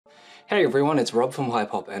Hey everyone, it's Rob from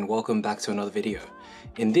Hypop and welcome back to another video.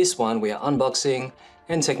 In this one, we are unboxing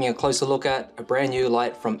and taking a closer look at a brand new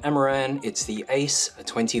light from Amaran. It's the Ace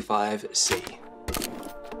 25C.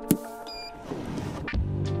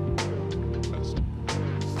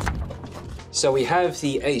 So we have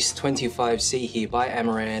the Ace 25C here by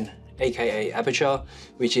Amaran, aka Aperture,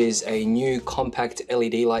 which is a new compact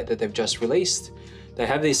LED light that they've just released. They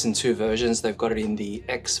have this in two versions. They've got it in the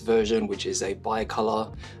X version, which is a bi-color,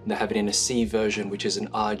 and they have it in a C version, which is an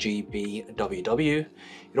RGBWW.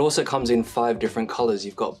 It also comes in 5 different colors.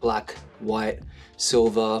 You've got black, white,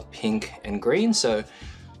 silver, pink, and green. So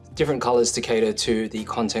different colors to cater to the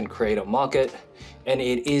content creator market. And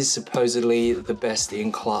it is supposedly the best in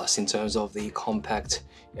class in terms of the compact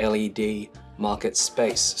LED market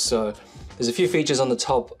space. So there's a few features on the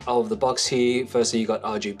top of the box here. Firstly, you got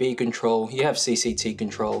RGB control, you have CCT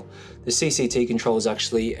control. The CCT control is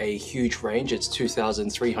actually a huge range. It's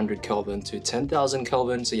 2300 Kelvin to 10,000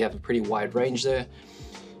 Kelvin, so you have a pretty wide range there.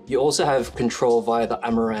 You also have control via the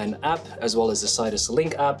Amaran app, as well as the Sidus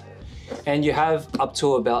Link app. And you have up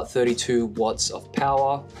to about 32 watts of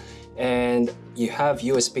power. And you have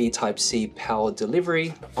USB Type-C power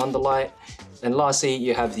delivery on the light. And lastly,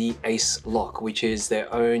 you have the Ace Lock, which is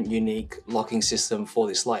their own unique locking system for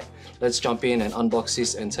this light. Let's jump in and unbox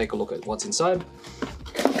this and take a look at what's inside.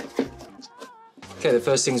 Okay, the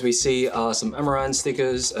first things we see are some Amaran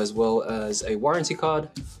stickers as well as a warranty card.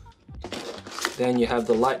 Then you have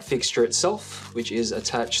the light fixture itself, which is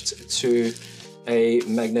attached to a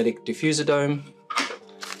magnetic diffuser dome.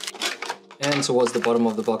 And towards the bottom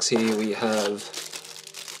of the box here, we have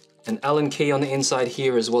an Allen key on the inside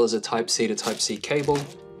here, as well as a Type-C to Type-C cable.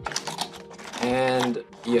 And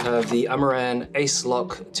you have the Amaran Ace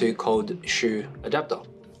Lock to cold shoe adapter.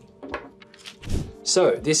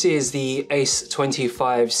 So this is the Ace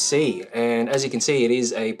 25C, and as you can see, it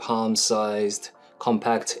is a palm-sized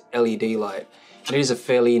compact LED light. It is a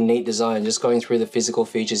fairly neat design. Just going through the physical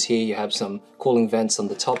features here, you have some cooling vents on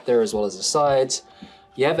the top there, as well as the sides.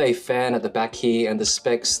 You have a fan at the back here, and the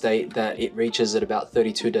specs state that it reaches at about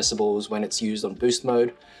 32 decibels when it's used on boost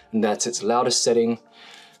mode, and that's its loudest setting.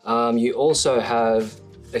 You also have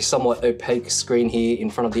a somewhat opaque screen here in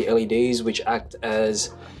front of the LEDs, which act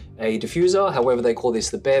as a diffuser. However, they call this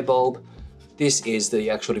the bare bulb. This is the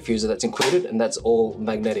actual diffuser that's included, and that's all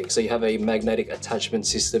magnetic. So you have a magnetic attachment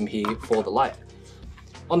system here for the light.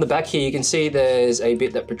 On the back here, you can see there's a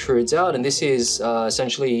bit that protrudes out, and this is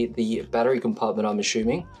essentially the battery compartment, I'm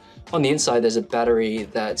assuming. On the inside, there's a battery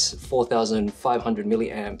that's 4,500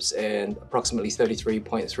 milliamps and approximately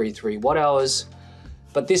 33.33 watt hours.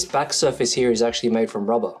 But this back surface here is actually made from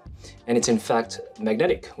rubber, and it's in fact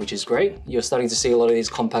magnetic, which is great. You're starting to see a lot of these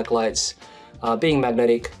compact lights being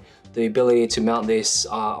magnetic. The ability to mount this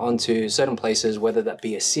onto certain places, whether that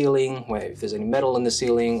be a ceiling, where if there's any metal in the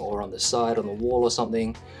ceiling, or on the side, on the wall or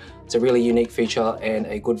something. It's a really unique feature and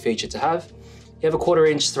a good feature to have. You have a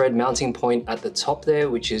 1/4-inch thread mounting point at the top there,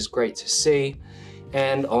 which is great to see.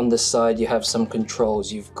 And on the side, you have some controls.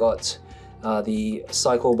 You've got the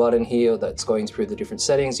cycle button here that's going through the different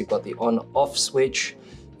settings. You've got the on-off switch,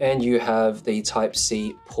 and you have the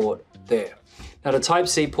Type-C port there. Now the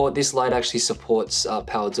Type-C port, this light actually supports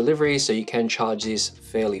power delivery, so you can charge this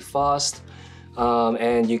fairly fast.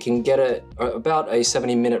 And you can get about a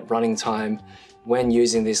 70-minute running time when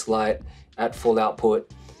using this light at full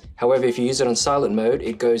output. However, if you use it on silent mode,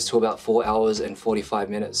 it goes to about 4 hours and 45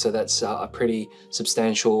 minutes. So that's a pretty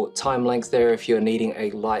substantial time length there if you're needing a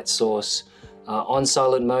light source on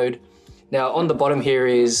silent mode. Now on the bottom here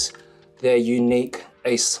is their unique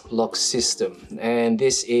Ace Lock system, and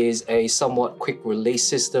this is a somewhat quick release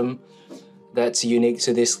system that's unique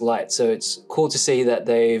to this light. So it's cool to see that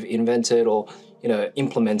they've invented or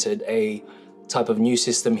implemented a type of new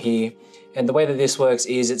system here. And the way that this works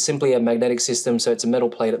is it's simply a magnetic system. So it's a metal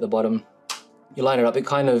plate at the bottom. You line it up, it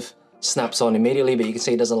kind of snaps on immediately, but you can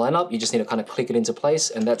see it doesn't line up. You just need to kind of click it into place,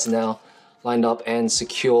 and that's now lined up and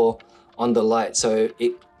secure on the light. So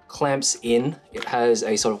it clamps in. It has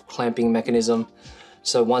a sort of clamping mechanism.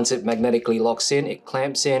 So once it magnetically locks in, it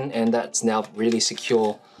clamps in, and that's now really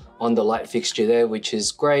secure on the light fixture there, which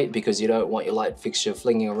is great because you don't want your light fixture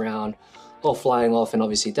flinging around or flying off and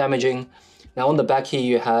obviously damaging. Now on the back here,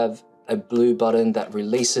 you have a blue button that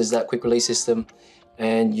releases that quick release system,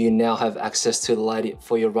 and you now have access to the light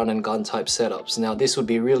for your run and gun type setups. Now this would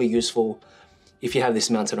be really useful if you have this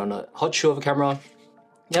mounted on a hot shoe of a camera.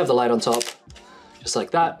 You have the light on top, just like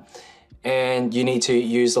that, and you need to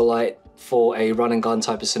use the light for a run and gun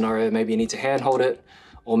type of scenario. Maybe you need to hand hold it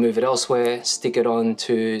or move it elsewhere, stick it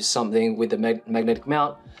onto something with the magnetic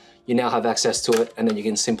mount. You now have access to it, and then you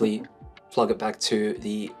can simply plug it back to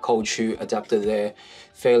the cold shoe adapter there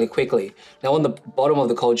fairly quickly. Now on the bottom of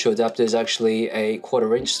the cold shoe adapter is actually a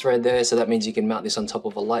 1/4 inch thread there, so that means you can mount this on top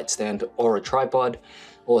of a light stand or a tripod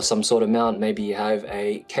or some sort of mount. Maybe you have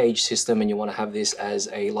a cage system and you want to have this as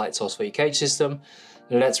a light source for your cage system,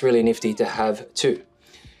 and that's really nifty to have too.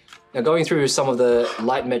 Now going through some of the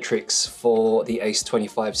light metrics for the Ace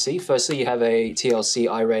 25C, firstly you have a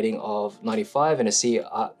TLC-I rating of 95 and a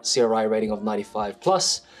CRI rating of 95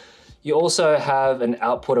 plus. You also have an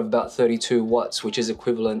output of about 32 watts, which is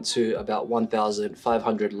equivalent to about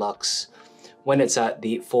 1,500 lux when it's at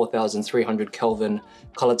the 4,300 Kelvin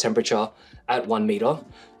color temperature at 1 meter,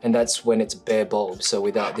 and that's when it's bare bulb, so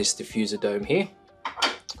without this diffuser dome here.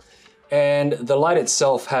 And the light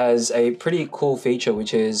itself has a pretty cool feature,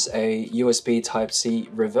 which is a USB Type-C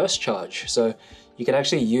reverse charge. So you can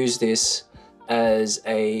actually use this as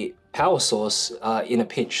a power source in a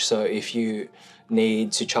pinch. So if you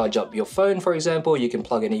need to charge up your phone, for example, you can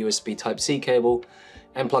plug in a USB Type-C cable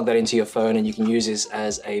and plug that into your phone, and you can use this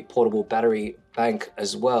as a portable battery bank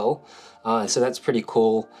as well. So that's pretty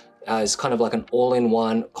cool. It's kind of like an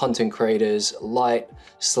all-in-one content creator's light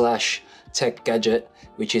slash tech gadget,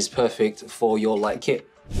 which is perfect for your light kit.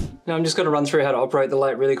 Now I'm just going to run through how to operate the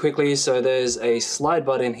light really quickly. So there's a slide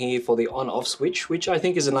button here for the on-off switch, which I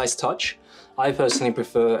think is a nice touch. I personally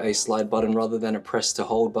prefer a slide button rather than a press to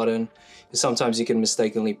hold button. Sometimes you can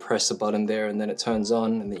mistakenly press a button there and then it turns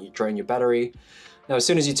on and then you drain your battery. Now as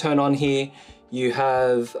soon as you turn on here, you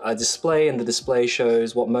have a display, and the display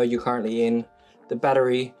shows what mode you're currently in, the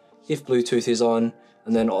battery, if Bluetooth is on,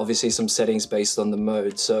 and then obviously some settings based on the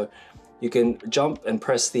mode. So you can jump and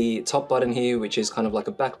press the top button here, which is kind of like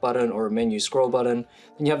a back button or a menu scroll button.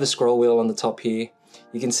 Then you have the scroll wheel on the top here.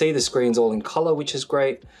 You can see the screen's all in color, which is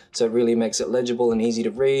great. So it really makes it legible and easy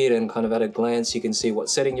to read, and kind of at a glance, you can see what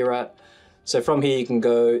setting you're at. So from here, you can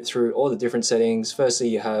go through all the different settings. Firstly,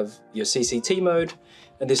 you have your CCT mode,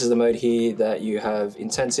 and this is the mode here that you have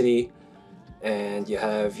intensity, and you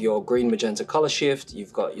have your green magenta color shift.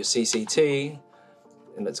 You've got your CCT,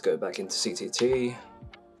 and let's go back into CCT.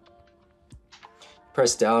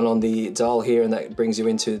 Press down on the dial here and that brings you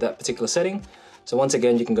into that particular setting. So once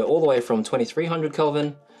again, you can go all the way from 2300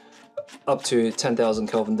 Kelvin up to 10,000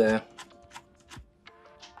 Kelvin there.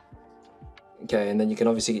 Okay, and then you can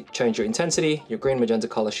obviously change your intensity, your green magenta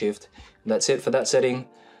color shift, and that's it for that setting.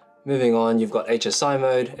 Moving on, you've got HSI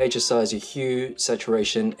mode. HSI is your hue,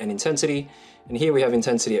 saturation, and intensity. And here we have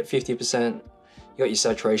intensity at 50%. You got your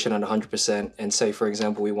saturation at 100%, and say for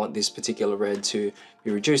example we want this particular red to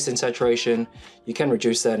be reduced in saturation, you can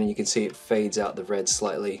reduce that and you can see it fades out the red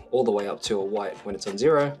slightly all the way up to a white when it's on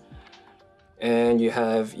 0. And you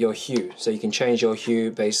have your hue, so you can change your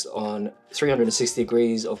hue based on 360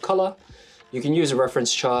 degrees of color. You can use a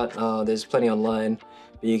reference chart, there's plenty online,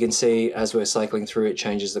 but you can see as we're cycling through it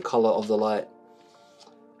changes the color of the light.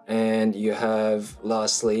 And you have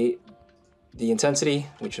lastly the intensity,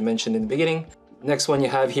 which I mentioned in the beginning. Next one you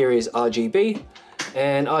have here is RGB,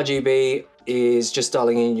 and RGB is just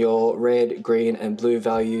dialing in your red, green, and blue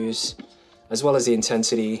values, as well as the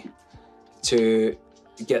intensity to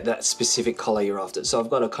get that specific color you're after. So I've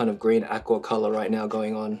got a kind of green aqua color right now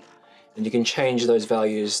going on, and you can change those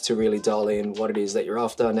values to really dial in what it is that you're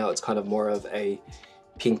after. Now it's kind of more of a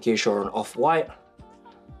pinkish or an off-white.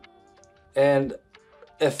 And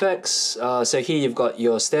effects, so here you've got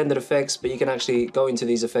your standard effects, but you can actually go into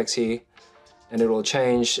these effects here and it will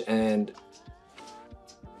change the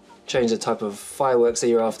type of fireworks that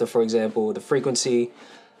you're after, for example, the frequency,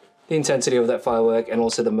 the intensity of that firework, and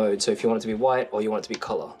also the mode. So if you want it to be white or you want it to be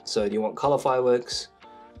color. So do you want color fireworks?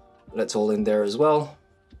 That's all in there as well.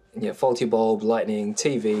 And yeah, faulty bulb, lightning,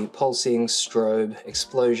 TV, pulsing, strobe,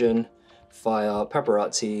 explosion, fire,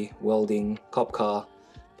 paparazzi, welding, cop car,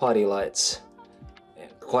 party lights, and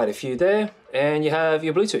quite a few there. And you have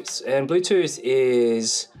your Bluetooth, and Bluetooth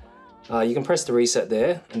is you can press the reset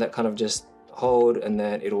there, and that kind of just hold, and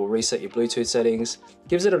then it will reset your Bluetooth settings.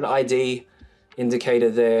 Gives it an ID indicator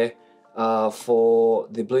there for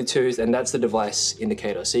the Bluetooth, and that's the device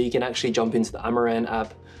indicator. So you can actually jump into the Amaran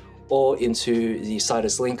app or into the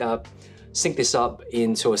Sidus Link app, sync this up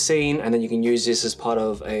into a scene, and then you can use this as part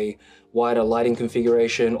of a wider lighting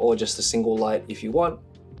configuration or just a single light if you want.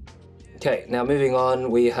 Okay, now moving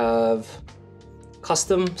on, we have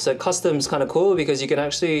custom. So custom is kind of cool because you can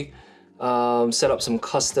actually set up some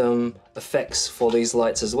custom effects for these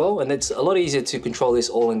lights as well, and it's a lot easier to control this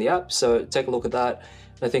all in the app. So take a look at that.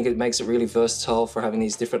 I think it makes it really versatile for having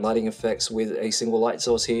these different lighting effects with a single light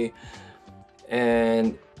source here.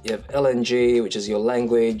 And you have LNG, which is your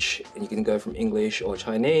language, and you can go from English or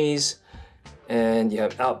Chinese. And you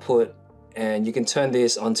have output, And you can turn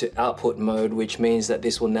this onto output mode, which means that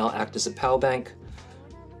this will now act as a power bank.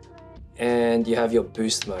 And you have your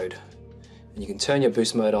boost mode. And you can turn your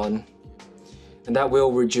boost mode on, and that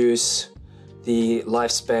will reduce the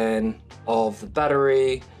lifespan of the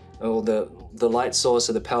battery or the light source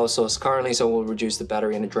or the power source currently, so we'll reduce the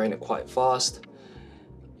battery and drain it quite fast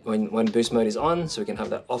when boost mode is on. So we can have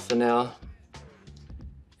that off for now.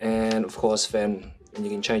 And of course fan, and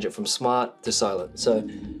you can change it from smart to silent. So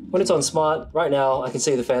when it's on smart, right now I can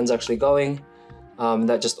see the fan's actually going.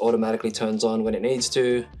 That just automatically turns on when it needs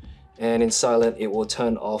to. And in silent, it will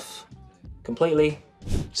turn off completely.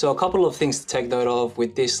 So a couple of things to take note of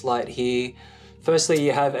with this light here. Firstly,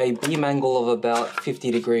 you have a beam angle of about 50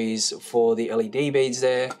 degrees for the LED beads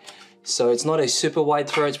there. So it's not a super wide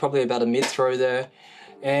throw, it's probably about a mid throw there.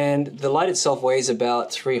 And the light itself weighs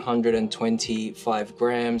about 325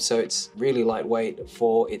 grams, so it's really lightweight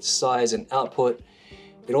for its size and output.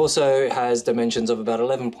 It also has dimensions of about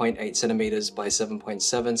 11.8 centimeters by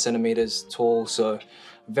 7.7 centimeters tall, so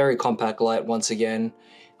very compact light once again.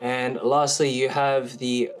 And lastly, you have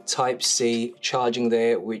the Type-C charging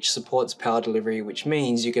there, which supports power delivery, which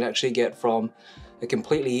means you can actually get from a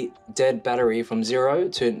completely dead battery from 0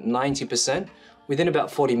 to 90% within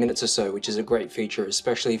about 40 minutes or so, which is a great feature,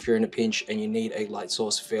 especially if you're in a pinch and you need a light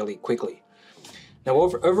source fairly quickly. Now,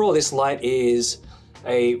 overall, this light is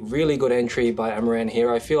a really good entry by Amaran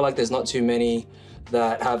here. I feel like there's not too many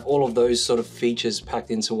that have all of those sort of features packed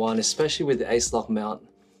into one, especially with the Ace Lock mount.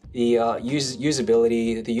 The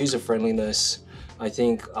usability, the user-friendliness, I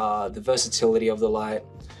think the versatility of the light,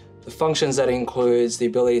 the functions that it includes, the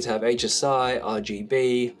ability to have HSI,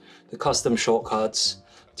 RGB, the custom shortcuts,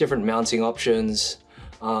 different mounting options,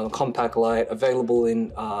 compact light, available in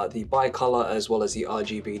the bicolor as well as the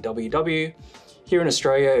RGBWW. Here in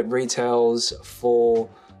Australia, it retails for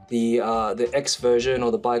the X version,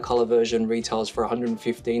 or the bicolor version, retails for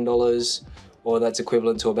 $115, or that's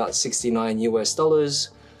equivalent to about $69 US.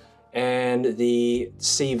 And the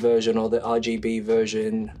C version, or the RGB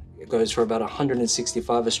version, it goes for about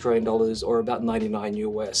 165 Australian dollars, or about 99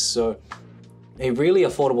 US. So a really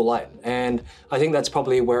affordable light, and I think that's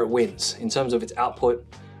probably where it wins in terms of its output,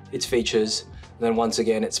 its features, and then once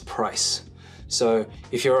again its price. So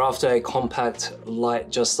if you're after a compact light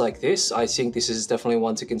just like this, I think this is definitely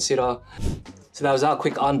one to consider. So that was our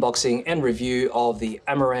quick unboxing and review of the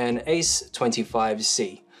Amaran Ace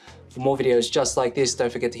 25C. For more videos just like this, don't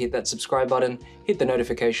forget to hit that subscribe button, hit the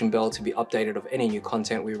notification bell to be updated of any new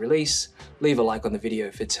content we release, leave a like on the video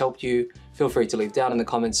if it's helped you, feel free to leave down in the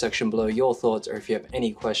comments section below your thoughts, or if you have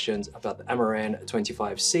any questions about the Amaran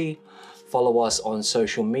 25C, follow us on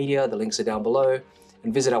social media, the links are down below,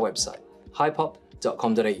 and visit our website,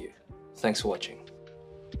 hypop.com.au. Thanks for watching.